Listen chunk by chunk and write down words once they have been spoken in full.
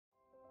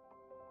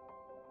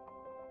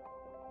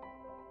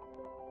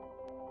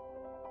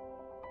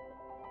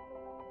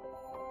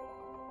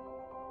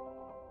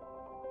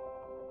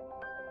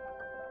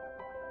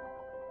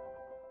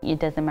It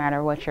doesn't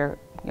matter what your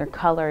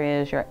color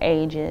is, your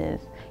age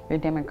is, your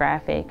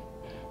demographic.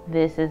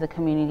 This is a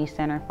community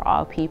center for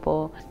all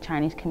people.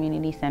 Chinese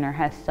Community Center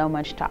has so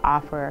much to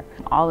offer.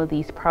 All of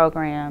these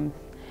programs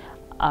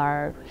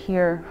are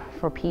here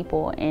for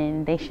people,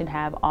 and they should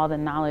have all the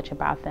knowledge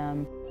about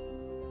them.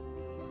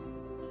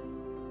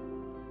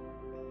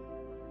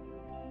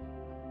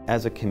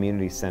 As a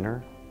community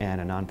center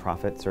and a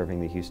nonprofit serving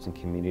the Houston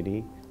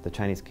community, the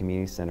Chinese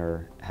Community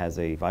Center has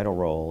a vital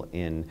role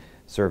in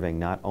serving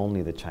not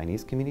only the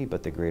Chinese community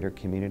but the greater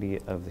community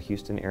of the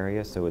Houston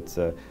area. So it's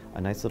a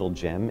nice little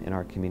gem in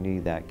our community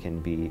that can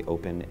be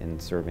open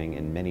and serving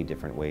in many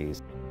different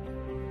ways.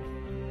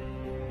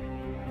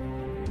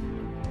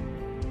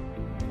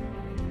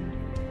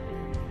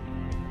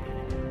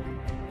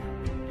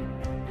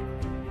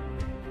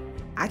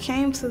 I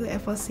came to the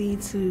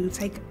FOC to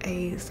take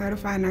a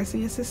certified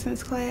nursing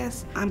assistance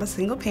class. I'm a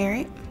single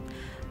parent.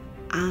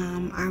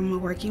 I'm a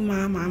working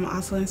mom. I'm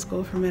also in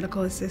school for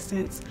medical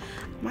assistance.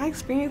 My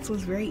experience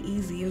was very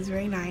easy. It was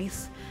very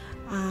nice.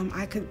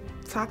 I could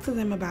talk to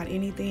them about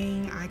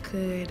anything.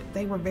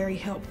 They were very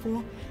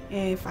helpful,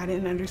 and if I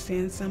didn't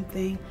understand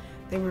something,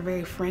 they were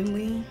very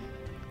friendly,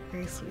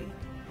 very sweet.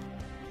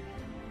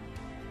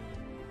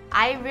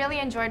 I really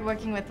enjoyed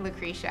working with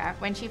Lucretia.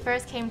 When she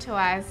first came to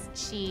us,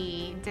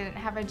 she didn't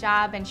have a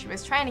job and she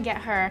was trying to get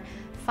her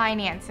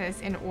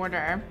finances in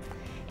order.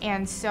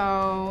 And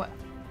so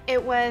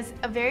it was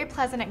a very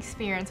pleasant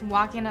experience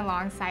walking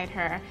alongside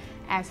her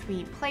as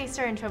we placed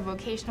her into a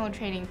vocational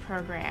training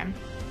program.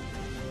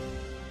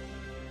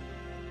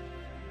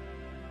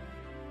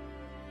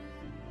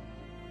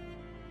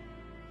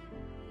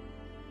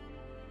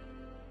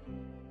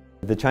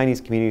 The Chinese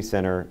Community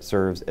Center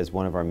serves as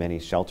one of our many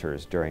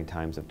shelters during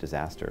times of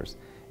disasters.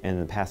 And in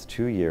the past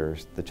 2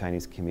 years, the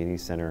Chinese Community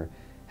Center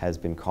has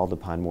been called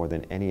upon more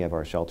than any of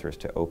our shelters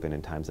to open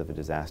in times of a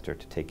disaster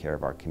to take care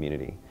of our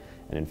community.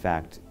 And in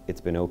fact,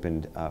 it's been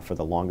opened for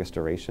the longest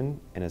duration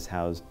and has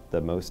housed the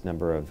most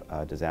number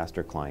of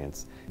disaster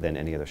clients than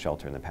any other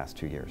shelter in the past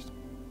 2 years.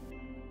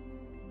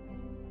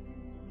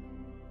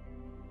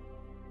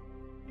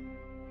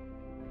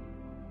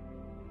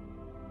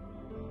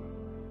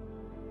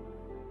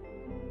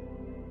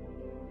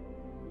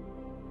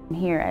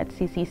 Here at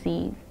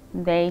CCC,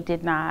 they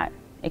did not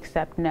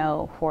accept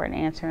no for an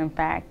answer. In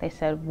fact, they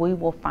said, we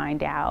will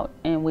find out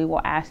and we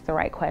will ask the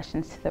right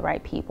questions to the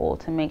right people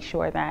to make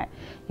sure that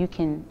you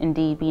can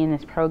indeed be in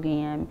this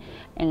program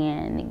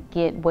and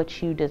get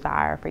what you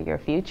desire for your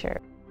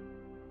future.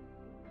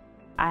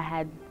 I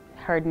had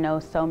heard no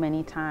so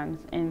many times,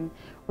 and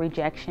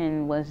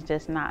rejection was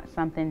just not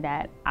something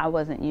that I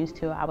wasn't used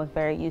to. I was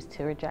very used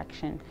to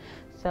rejection.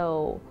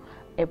 So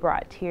it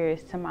brought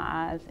tears to my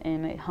eyes,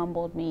 and it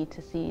humbled me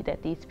to see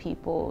that these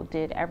people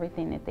did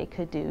everything that they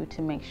could do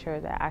to make sure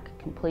that I could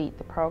complete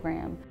the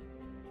program.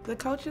 The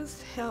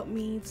coaches helped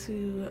me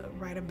to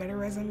write a better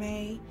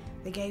resume.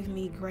 They gave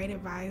me great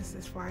advice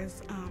as far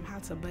as how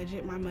to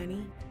budget my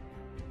money.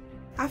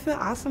 I feel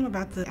awesome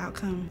about the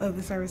outcome of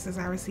the services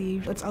I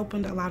received. It's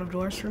opened a lot of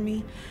doors for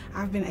me.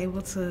 I've been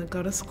able to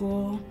go to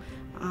school,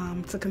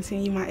 to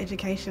continue my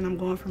education. I'm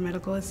going for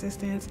medical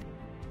assistance.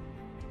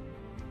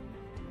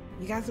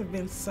 You guys have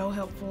been so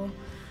helpful.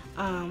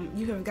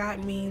 You have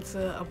gotten me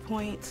to a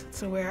point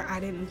to where I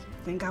didn't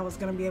think I was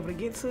going to be able to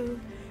get to.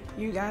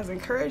 You guys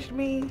encouraged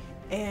me,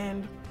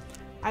 and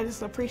I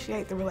just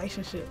appreciate the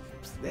relationships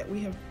that we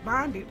have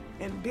bonded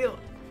and built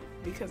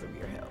because of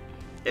your help.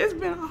 It's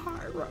been a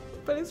hard road,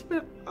 but it's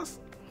been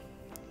awesome.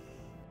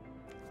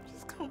 I've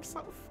just come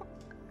so far.